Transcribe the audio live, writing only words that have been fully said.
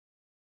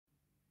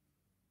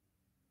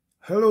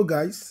Hello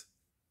guys,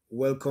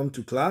 welcome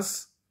to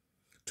class.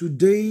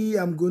 Today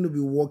I'm going to be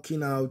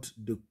working out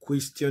the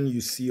question you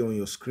see on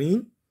your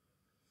screen,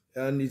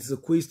 and it's a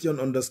question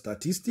under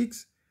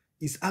statistics.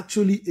 It's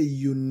actually a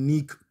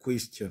unique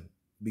question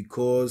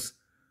because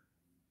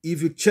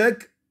if you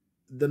check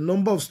the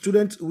number of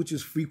students, which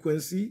is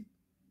frequency,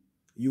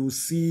 you will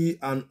see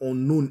an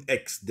unknown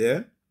x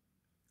there,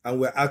 and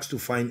we're asked to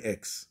find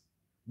x.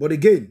 But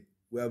again,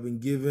 we have been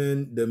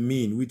given the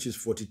mean, which is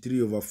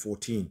 43 over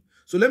 14.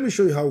 So let me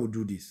show you how we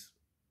do this.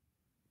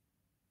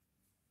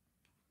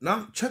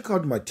 Now, check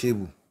out my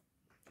table.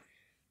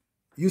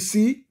 You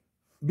see,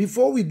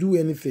 before we do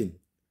anything,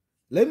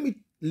 let me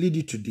lead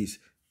you to this.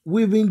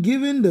 We've been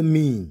given the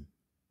mean.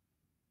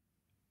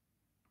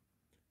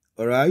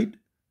 All right?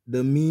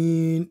 The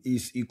mean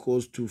is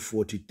equals to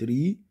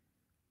 43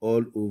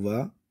 all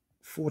over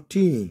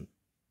 14.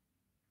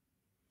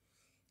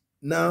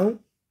 Now,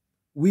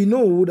 we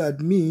know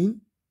that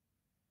mean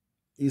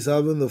is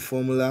having the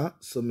formula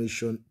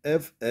summation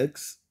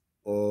fx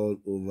all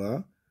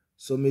over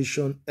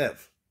summation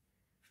f.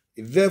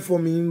 It therefore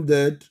means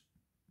that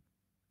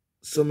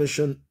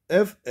summation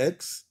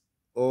fx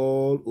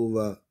all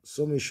over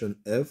summation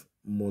f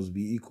must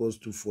be equals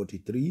to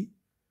 43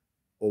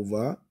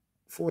 over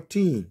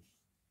 14.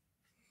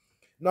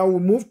 Now we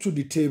move to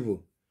the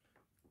table.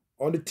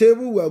 On the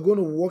table, we are going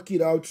to work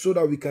it out so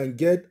that we can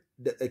get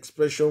the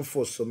expression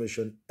for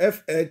summation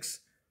fx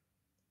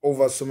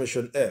over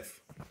summation f.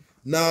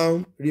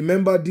 Now,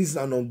 remember this is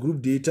an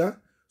ungrouped data,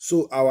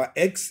 so our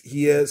x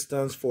here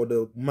stands for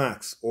the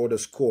marks or the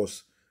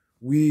scores,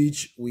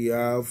 which we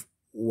have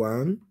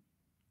 1,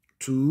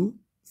 2,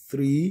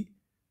 3,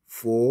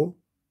 4,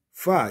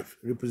 5,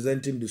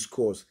 representing the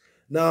scores.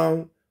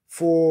 Now,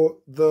 for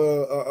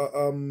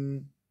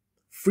the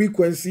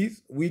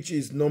frequencies, which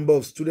is number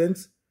of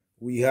students,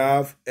 we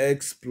have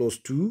x plus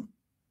 2,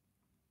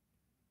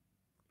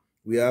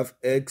 we have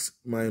x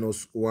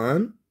minus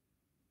 1,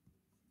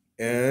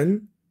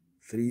 and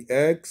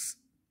 3x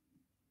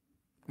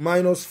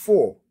minus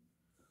 4.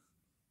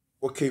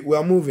 Okay, we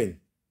are moving.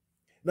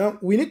 Now,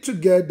 we need to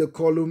get the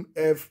column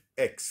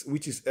fx,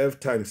 which is f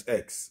times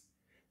x.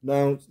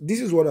 Now, this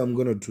is what I'm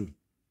going to do.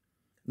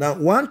 Now,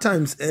 1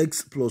 times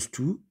x plus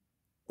 2,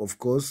 of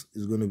course,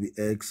 is going to be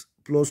x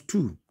plus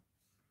 2.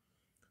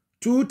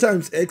 2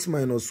 times x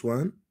minus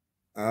 1,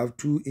 I have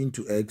 2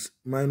 into x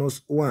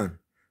minus 1.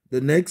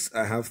 The next,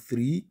 I have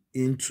 3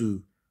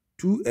 into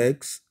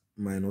 2x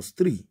minus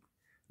 3.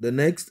 The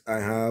next,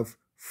 I have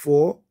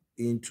 4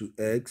 into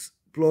x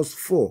plus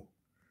 4.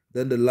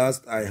 Then the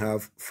last, I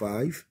have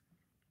 5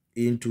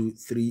 into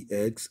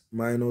 3x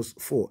minus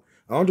 4.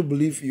 I want to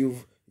believe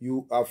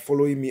you are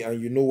following me and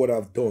you know what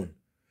I've done.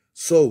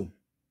 So,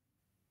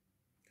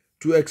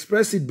 to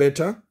express it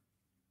better,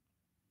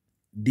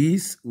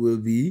 this will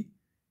be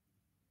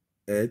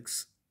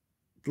x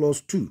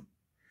plus 2.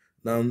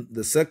 Now,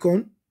 the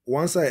second,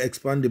 once I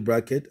expand the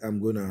bracket, I'm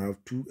going to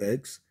have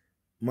 2x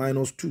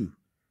minus 2.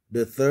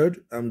 The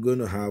third, I'm going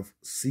to have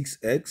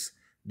 6x.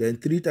 Then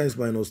 3 times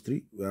minus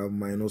 3, we have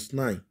minus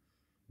 9.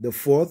 The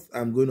fourth,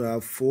 I'm going to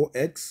have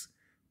 4x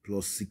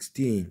plus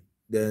 16.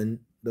 Then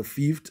the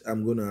fifth,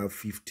 I'm going to have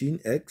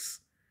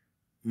 15x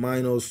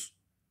minus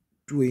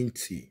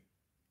 20.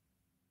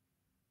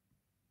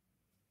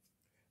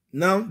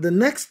 Now, the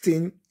next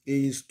thing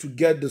is to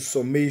get the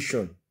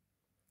summation.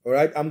 All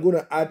right, I'm going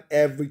to add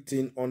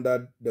everything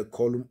under the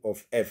column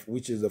of f,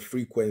 which is the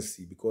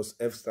frequency, because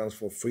f stands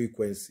for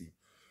frequency.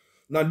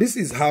 Now, this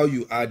is how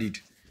you add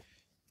it.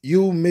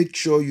 You make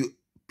sure you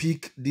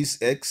pick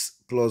this x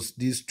plus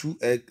this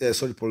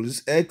 2x, plus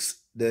this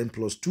x, then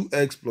plus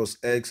 2x plus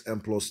x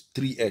and plus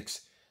 3x.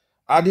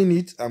 Adding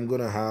it, I'm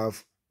going to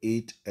have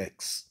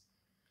 8x.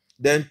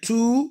 Then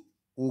 2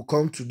 will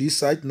come to this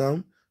side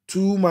now.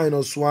 2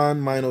 minus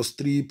 1 minus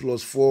 3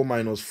 plus 4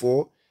 minus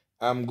 4.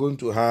 I'm going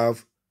to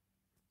have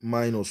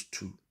minus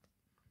 2.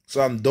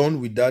 So I'm done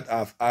with that.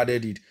 I've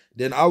added it.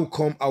 Then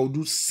I'll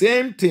do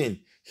same thing.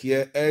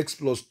 Here, x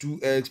plus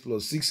 2x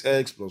plus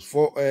 6x plus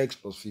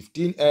 4x plus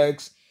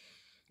 15x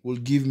will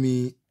give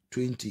me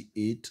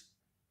 28x.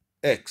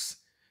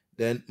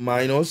 Then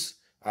minus,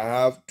 I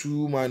have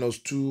 2 minus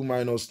 2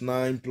 minus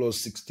 9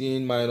 plus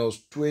 16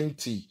 minus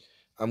 20.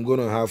 I'm going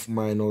to have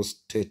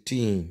minus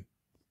 13.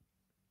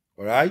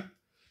 All right?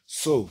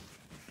 So,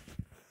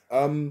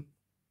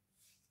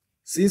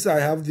 since I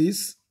have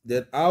this,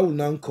 then I will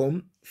now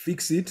come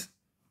fix it.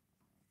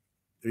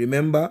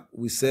 Remember,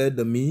 we said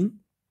the mean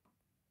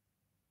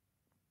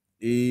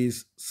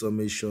is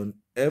summation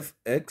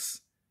fx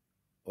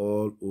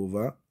all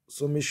over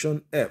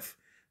summation f.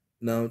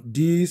 Now,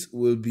 this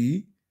will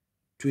be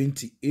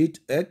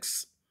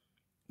 28x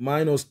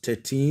minus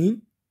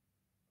 13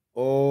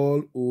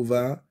 all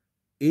over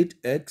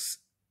 8x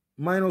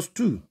minus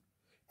 2.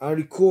 And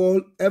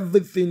recall,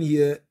 everything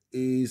here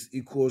is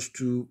equals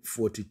to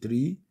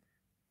 43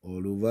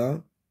 all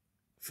over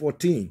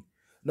 14.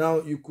 Now,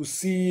 you could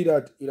see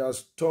that it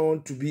has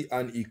turned to be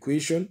an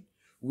equation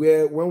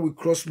where when we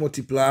cross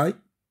multiply,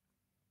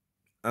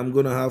 I'm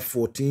going to have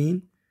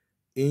 14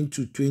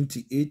 into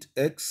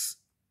 28x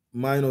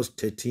minus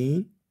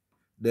 13,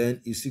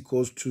 then is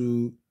equals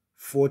to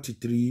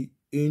 43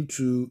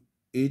 into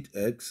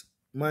 8x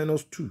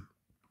minus 2.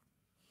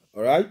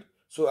 All right,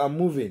 so I'm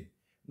moving.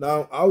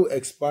 Now I will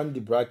expand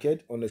the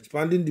bracket. On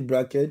expanding the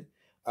bracket,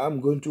 I'm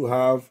going to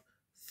have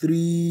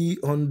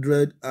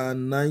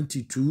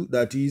 392,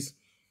 that is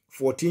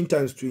 14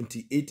 times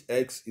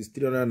 28x is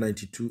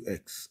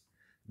 392x.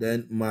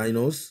 Then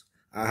minus,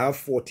 I have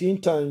 14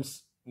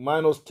 times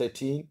minus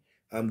 13,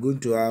 I'm going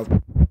to have.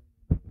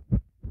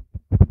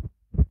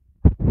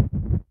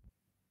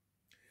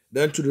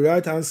 Then to the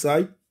right hand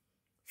side,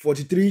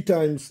 43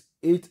 times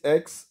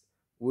 8x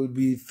will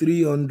be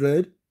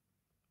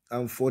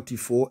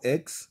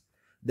 344x.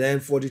 Then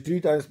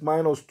 43 times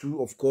minus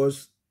 2, of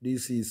course,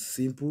 this is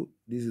simple.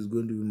 This is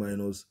going to be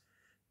minus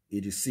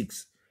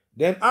 86.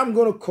 Then I'm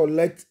going to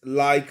collect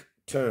like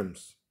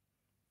terms.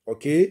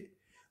 Okay.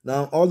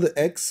 Now all the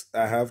x,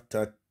 I have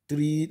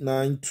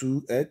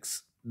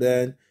 392x.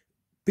 Then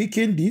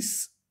picking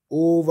this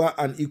over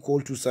and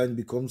equal to sign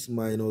becomes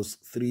minus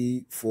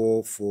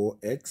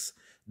 344x.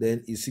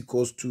 Then is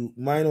equals to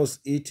minus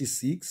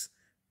 86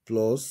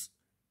 plus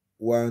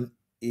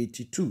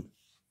 182.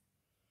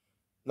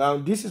 Now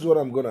this is what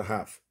I'm going to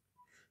have.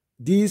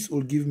 This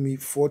will give me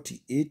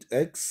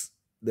 48x.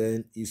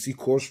 Then is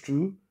equals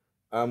to,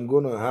 I'm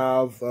going to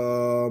have,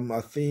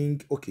 I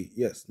think, okay,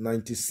 yes,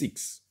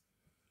 96.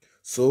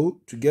 So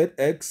to get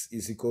x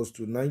is equals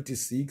to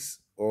 96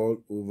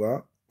 all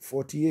over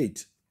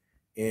 48.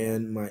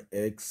 And my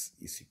x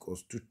is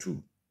equals to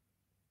 2.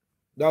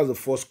 That was the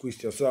first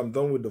question. So I'm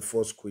done with the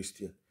first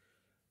question.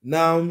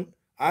 Now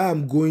I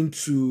am going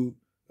to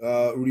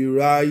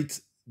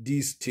rewrite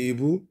this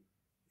table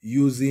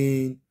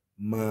using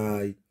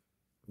my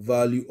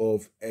value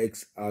of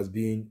x as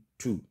being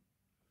 2.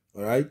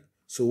 All right.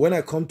 So when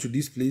I come to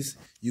this place,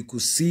 you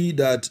could see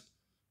that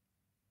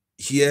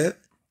here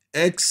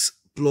x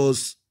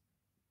plus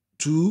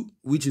 2,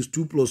 which is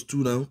 2 plus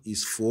 2 now,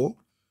 is 4.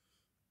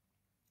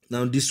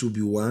 Now this will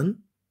be 1.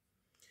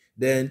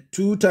 Then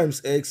 2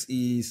 times x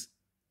is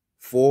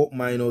 4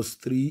 minus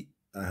 3,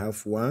 I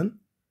have 1.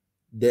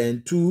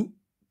 Then 2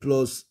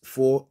 plus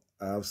 4,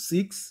 I have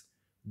 6.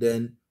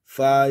 Then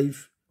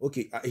 5.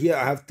 Okay, here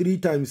I have 3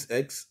 times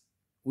x,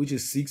 which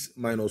is 6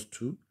 minus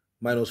 2.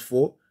 Minus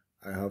 4,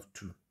 I have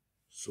 2.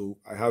 So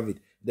I have it.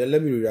 Then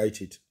let me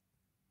rewrite it.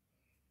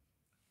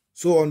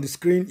 So on the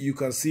screen, you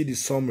can see the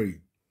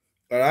summary.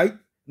 All right.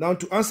 Now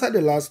to answer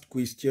the last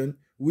question,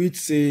 which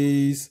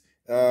says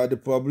the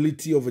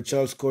probability of a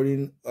child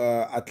scoring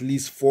at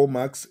least 4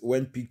 marks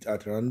when picked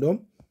at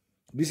random,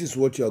 this is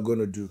what you are going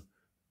to do.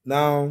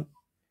 Now,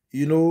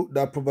 you know,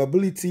 the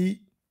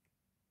probability,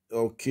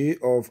 okay,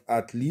 of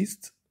at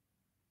least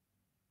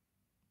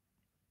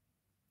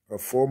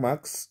 4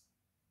 marks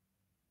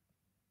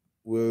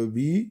will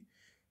be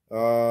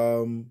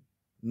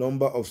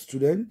number of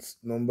students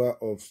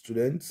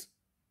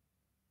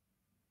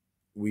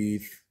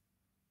with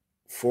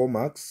 4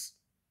 marks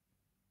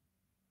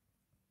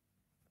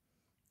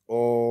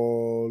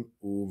all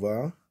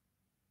over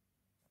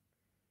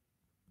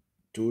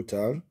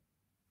total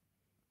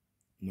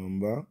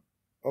number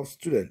of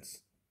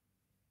students.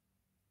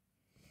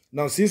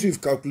 Now, since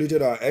we've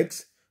calculated our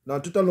x, now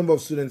total number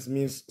of students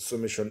means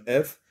summation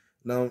f.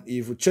 Now,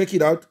 if we check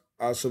it out,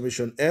 our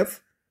summation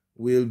f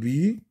will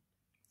be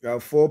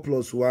 4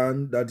 plus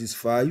 1, that is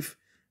 5.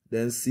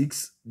 Then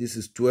 6, this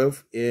is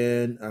 12,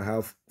 and I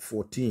have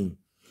 14.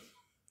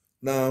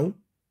 Now,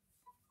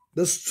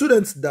 the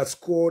students that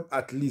scored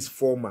at least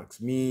 4 marks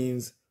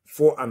means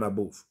 4 and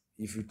above.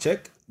 If you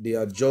check, they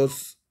are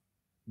just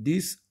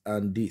this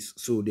and this.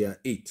 So they are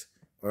 8.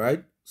 All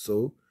right.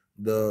 So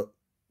the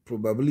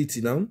probability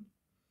now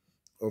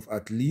of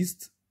at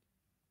least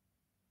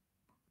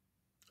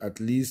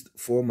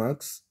 4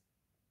 marks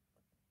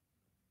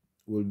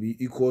will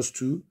be equals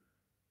to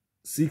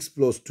 6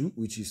 plus 2,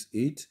 which is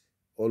 8,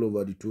 all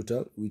over the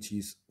total, which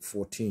is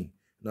 14.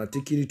 Now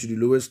taking it to the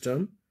lowest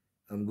term,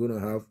 I'm going to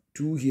have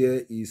 2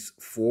 here is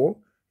 4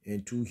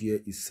 and 2 here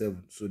is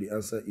 7. So the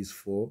answer is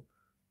 4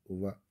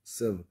 over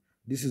 7.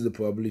 This is the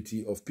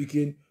probability of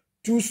picking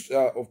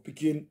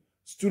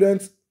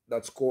students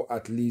that score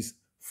at least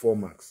 4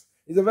 marks.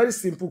 It's a very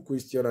simple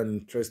question and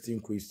interesting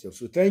question.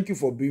 So thank you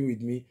for being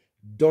with me.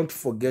 Don't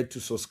forget to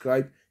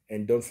subscribe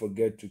and don't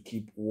forget to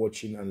keep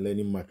watching and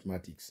learning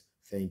mathematics.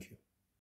 Thank you.